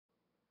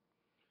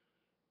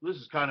This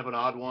is kind of an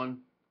odd one.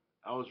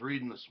 I was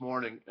reading this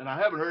morning, and I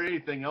haven't heard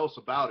anything else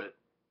about it.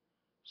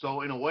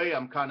 So in a way,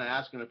 I'm kind of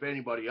asking if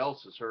anybody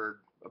else has heard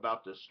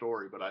about this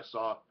story. But I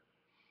saw,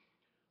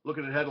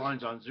 looking at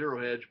headlines on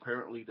Zero Hedge,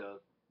 apparently the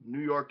New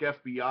York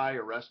FBI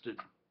arrested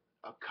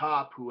a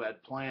cop who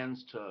had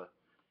plans to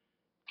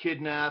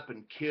kidnap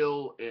and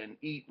kill and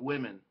eat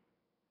women.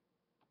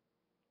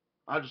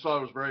 I just thought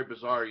it was very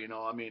bizarre.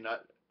 I mean,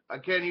 I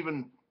can't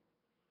even.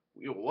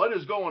 What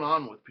is going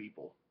on with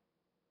people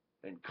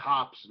and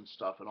cops and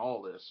stuff and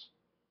all this?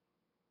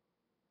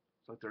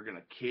 It's like they're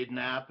gonna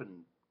kidnap and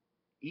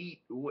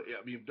eat.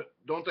 I mean,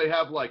 don't they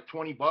have like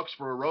 $20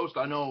 for a roast?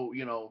 I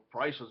know,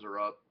 prices are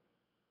up.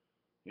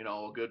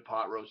 A good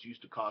pot roast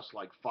used to cost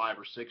like $5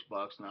 or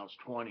 $6. Now it's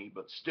 20,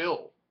 but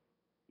still,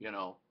 you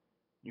know,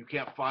 you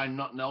can't find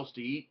nothing else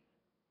to eat.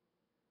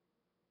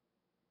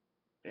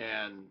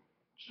 And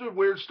just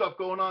weird stuff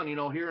going on.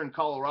 Here in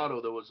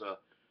Colorado, there was a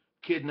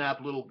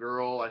kidnapped little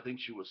girl. I think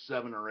she was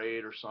 7 or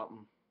 8 or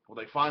something. Well,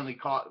 they finally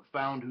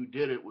found who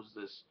did it. Was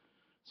this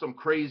some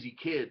crazy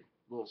kid,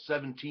 little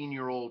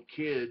 17-year-old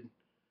kid,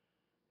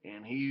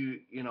 and he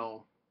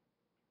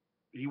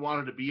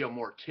wanted to be a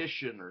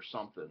mortician or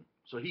something.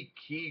 So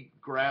he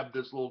grabbed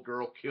this little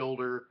girl, killed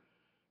her,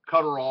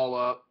 cut her all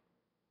up.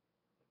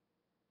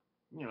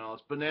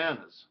 It's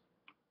bananas.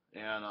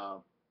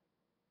 And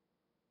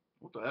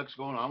what the heck's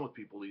going on with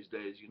people these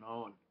days?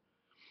 And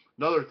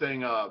another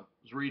thing, I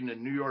was reading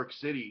in New York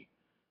City,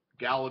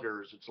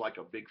 Gallagher's. It's like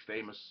a big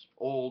famous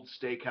old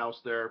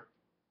steakhouse there.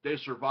 They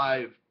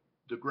survived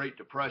the Great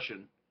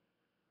Depression,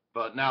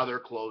 but now they're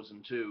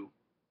closing too.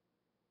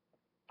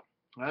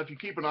 Now, if you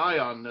keep an eye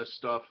on this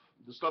stuff,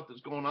 the stuff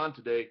that's going on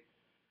today,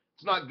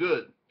 it's not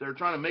good. They're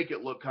trying to make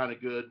it look kind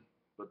of good,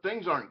 but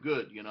things aren't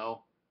good.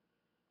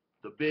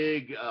 The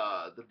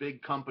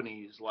big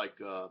companies like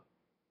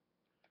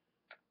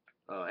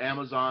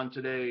Amazon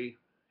today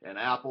and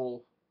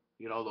Apple,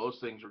 those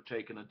things are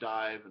taking a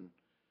dive, and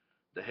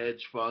the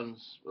hedge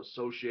funds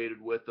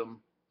associated with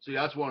them. See,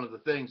 that's one of the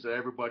things that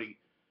everybody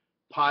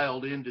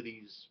piled into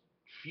these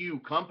few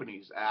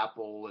companies,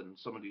 Apple and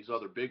some of these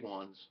other big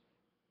ones,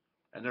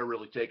 and they're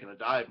really taking a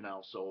dive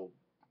now. So,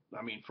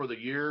 I mean, for the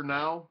year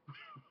now,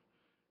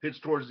 it's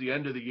towards the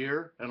end of the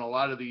year, and a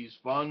lot of these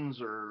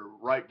funds are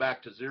right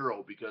back to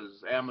zero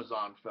because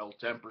Amazon fell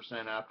 10%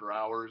 after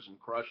hours and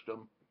crushed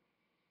them.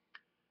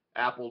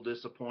 Apple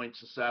disappoints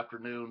this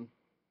afternoon.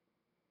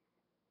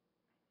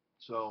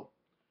 So,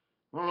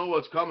 I don't know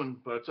what's coming,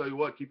 but I tell you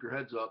what, keep your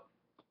heads up.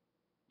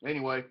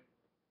 Anyway,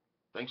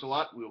 thanks a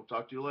lot. We will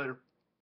talk to you later.